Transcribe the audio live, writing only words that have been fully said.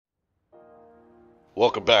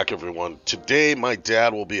Welcome back, everyone. Today, my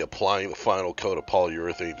dad will be applying the final coat of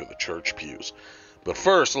polyurethane to the church pews. But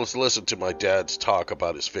first, let's listen to my dad's talk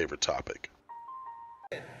about his favorite topic.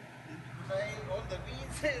 All the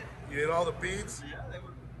beans. You ate all the beans? Yeah,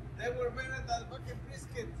 they were better than fucking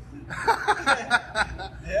brisket.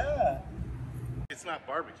 Yeah. It's not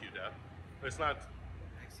barbecue, Dad. It's not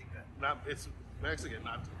Mexican. It's Mexican,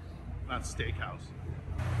 not steakhouse.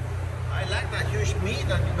 I like that huge meat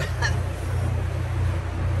that you got.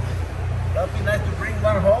 That'd be nice to bring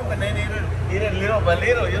one home and then eat it little by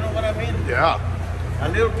little. You know what I mean? Yeah. A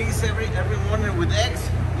little piece every morning with eggs.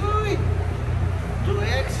 Ooh, 2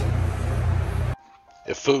 eggs.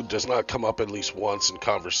 If food does not come up at least once in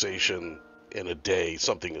conversation in a day,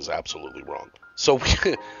 something is absolutely wrong. So,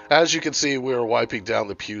 as you can see, we are wiping down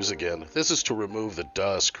the pews again. This is to remove the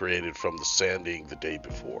dust created from the sanding the day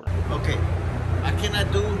before. Okay, I cannot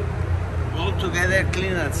do all together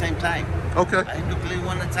clean at the same time. Okay. I have to clean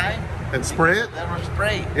one at a time. And spray it? That will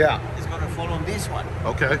spray. Yeah. It's going to fall on this one.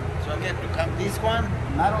 Okay. So I get to come this one,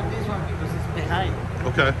 not on this one because it's behind.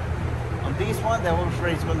 Okay. On this one, the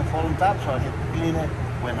overspray is going to fall on top, so I have to clean it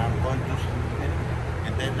when I'm going to,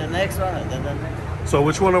 and then the next one, and then the next. So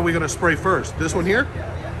which one are we going to spray first? This one here?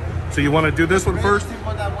 Yeah. So you want to do this one first?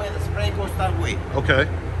 Go that way, the spray goes that way. Okay.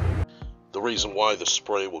 The reason why the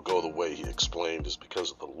spray will go the way he explained is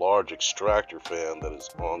because of the large extractor fan that is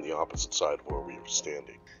on the opposite side of where we were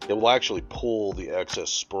standing. It will actually pull the excess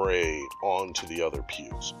spray onto the other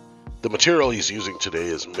pews. The material he's using today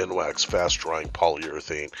is Minwax fast-drying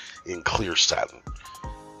polyurethane in clear satin.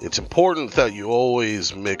 It's important that you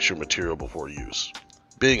always mix your material before use.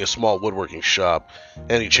 Being a small woodworking shop,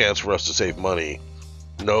 any chance for us to save money,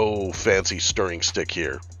 no fancy stirring stick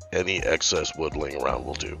here. Any excess wood laying around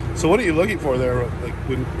will do. So what are you looking for there? Like,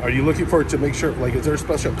 are you looking for it to make sure, like, is there a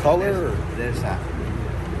special color? There's a,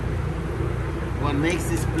 what makes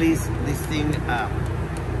this thing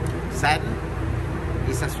satin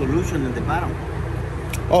is a solution in the bottom.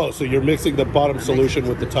 Oh, so you're mixing the bottom solution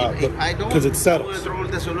with the top because it settles. I throw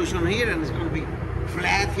the solution here and it's going to be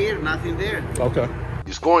flat here, nothing there. Okay.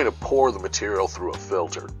 He's going to pour the material through a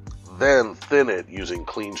filter, then thin it using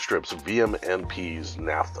clean strips of VMNP's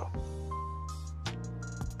naphtha.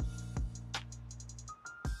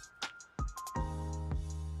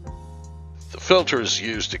 The filter is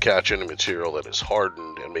used to catch any material that is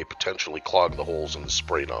hardened and may potentially clog the holes in the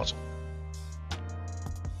spray nozzle.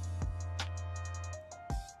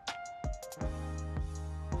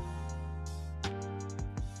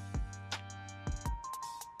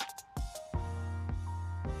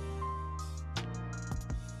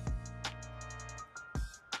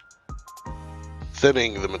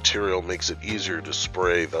 Thinning the material makes it easier to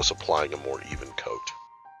spray, thus applying a more even coat.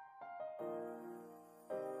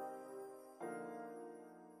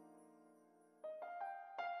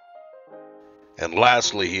 And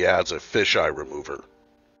lastly, he adds a fisheye remover.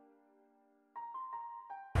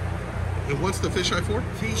 And what's the fisheye for?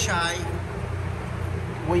 Fisheye,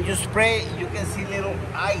 when you spray, you can see little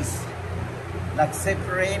ice, like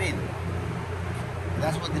separated.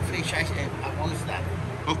 That's what the fisheye avoids that.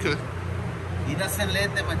 Okay. It doesn't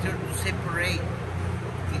let the material to separate.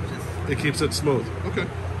 It keeps it smooth. Okay.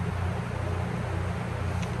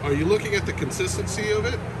 Are you looking at the consistency of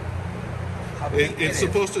it? It's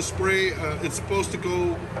supposed to spray. It's supposed to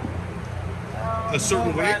go a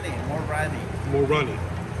certain way. More runny. More runny.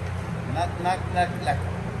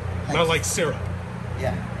 Not like syrup.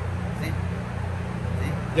 Yeah. See?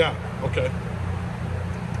 Yeah. Okay.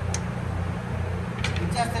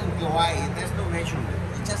 It just dry. There's no measurement.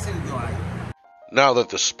 It just dry. Now that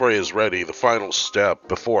the spray is ready, the final step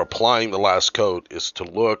before applying the last coat is to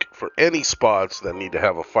look for any spots that need to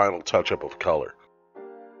have a final touch-up of color.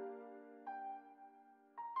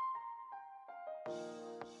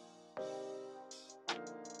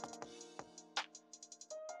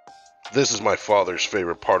 This is my father's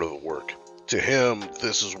favorite part of the work. To him,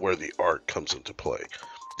 this is where the art comes into play.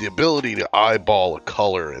 The ability to eyeball a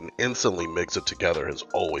color and instantly mix it together has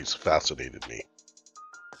always fascinated me.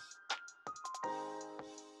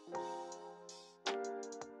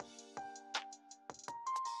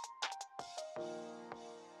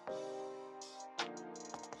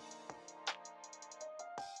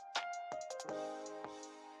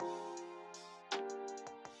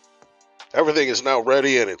 Everything is now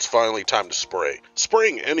ready and it's finally time to spray.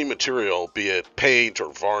 Spraying any material, be it paint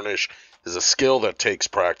or varnish, is a skill that takes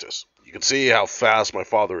practice. You can see how fast my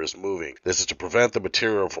father is moving. This is to prevent the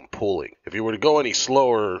material from pooling. If you were to go any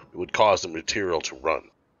slower, it would cause the material to run.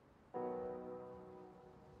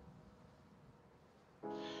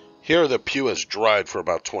 Here the pew has dried for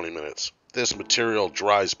about 20 minutes. this material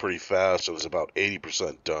dries pretty fast and is about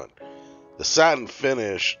 80% done. The satin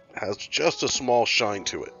finish has just a small shine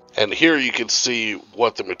to it. And here you can see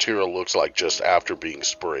what the material looks like just after being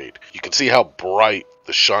sprayed. You can see how bright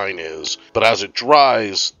the shine is, but as it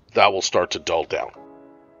dries, that will start to dull down.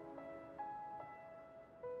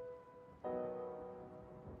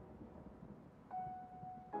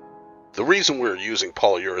 The reason we're using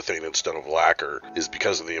polyurethane instead of lacquer is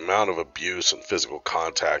because of the amount of abuse and physical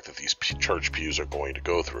contact that these church pews are going to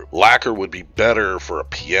go through. Lacquer would be better for a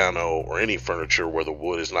piano or any furniture where the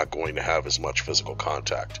wood is not going to have as much physical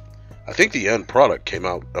contact. I think the end product came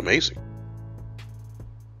out amazing.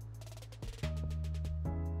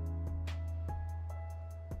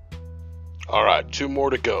 Alright, 2 more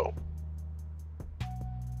to go.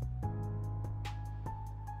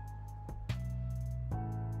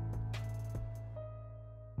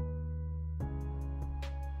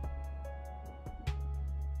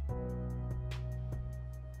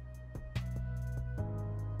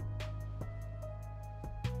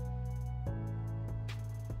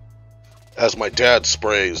 As my dad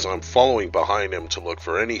sprays, I'm following behind him to look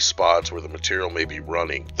for any spots where the material may be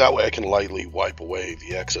running. That way I can lightly wipe away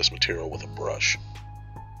the excess material with a brush.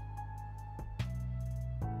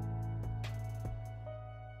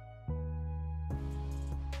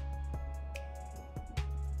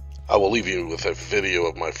 I will leave you with a video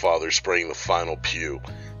of my father spraying the final pew.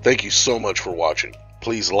 Thank you so much for watching.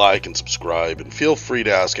 Please like and subscribe, and feel free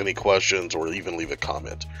to ask any questions or even leave a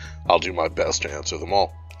comment. I'll do my best to answer them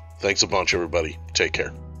all. Thanks a bunch, everybody. Take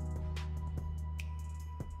care.